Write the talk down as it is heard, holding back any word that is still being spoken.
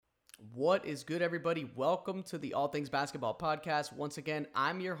What is good, everybody? Welcome to the All Things Basketball Podcast. Once again,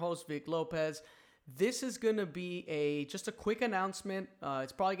 I'm your host, Vic Lopez. This is going to be just a quick announcement.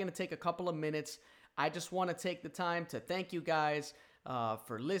 It's probably going to take a couple of minutes. I just want to take the time to thank you guys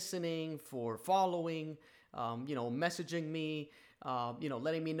for listening, for following, messaging me,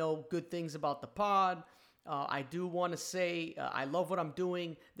 letting me know good things about the pod. I do want to say I love what I'm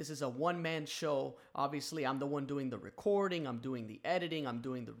doing. This is a one-man show. Obviously, I'm the one doing the recording. I'm doing the editing. I'm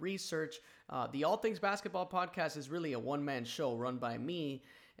doing the research. The All Things Basketball Podcast is really a one-man show run by me,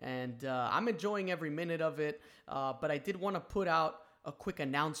 and I'm enjoying every minute of it. But I did want to put out a quick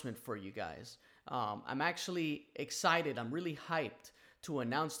announcement for you guys. I'm actually excited. I'm really hyped to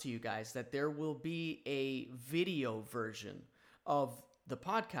announce to you guys that there will be a video version of the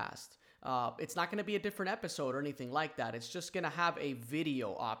podcast. It's not going to be a different episode or anything like that. It's just going to have a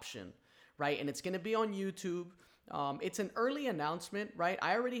video option, right? And it's going to be on YouTube. It's an early announcement, right?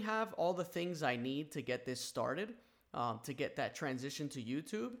 I already have all the things I need to get this started, to get that transition to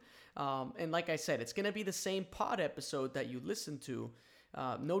YouTube. And like I said, it's going to be the same pod episode that you listen to.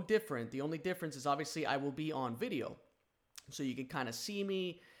 No different. The only difference is obviously I will be on video. So you can kind of see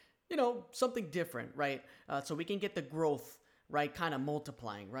me, something different, right? So we can get the growth, right, kind of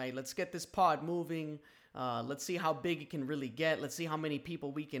multiplying, right? Let's get this pod moving. Let's see how big it can really get. Let's see how many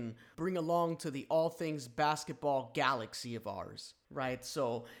people we can bring along to the All Things Basketball galaxy of ours, right?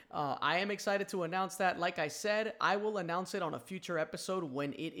 So I am excited to announce that. Like I said, I will announce it on a future episode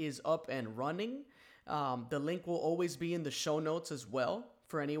when it is up and running. The link will always be in the show notes as well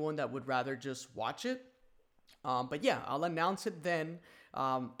for anyone that would rather just watch it. But yeah, I'll announce it then.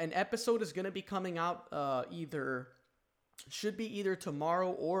 An episode is going to be coming out should be either tomorrow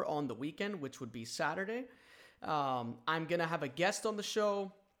or on the weekend, which would be Saturday. I'm going to have a guest on the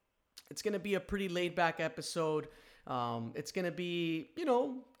show. It's going to be a pretty laid back episode. It's going to be,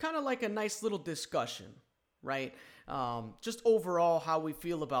 kind of like a nice little discussion, right? Just overall how we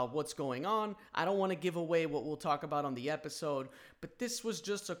feel about what's going on. I don't want to give away what we'll talk about on the episode, but this was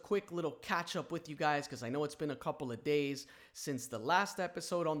just a quick little catch up with you guys because I know it's been a couple of days since the last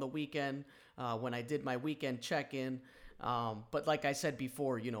episode on the weekend when I did my weekend check-in. But like I said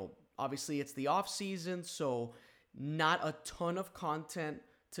before, obviously it's the off season, so not a ton of content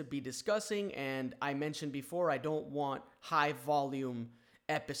to be discussing. And I mentioned before, I don't want high volume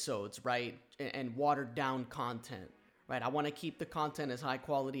episodes, right? And watered down content, right? I want to keep the content as high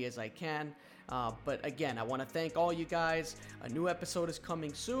quality as I can. But again, I want to thank all you guys. A new episode is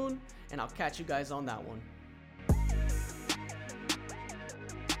coming soon, and I'll catch you guys on that one.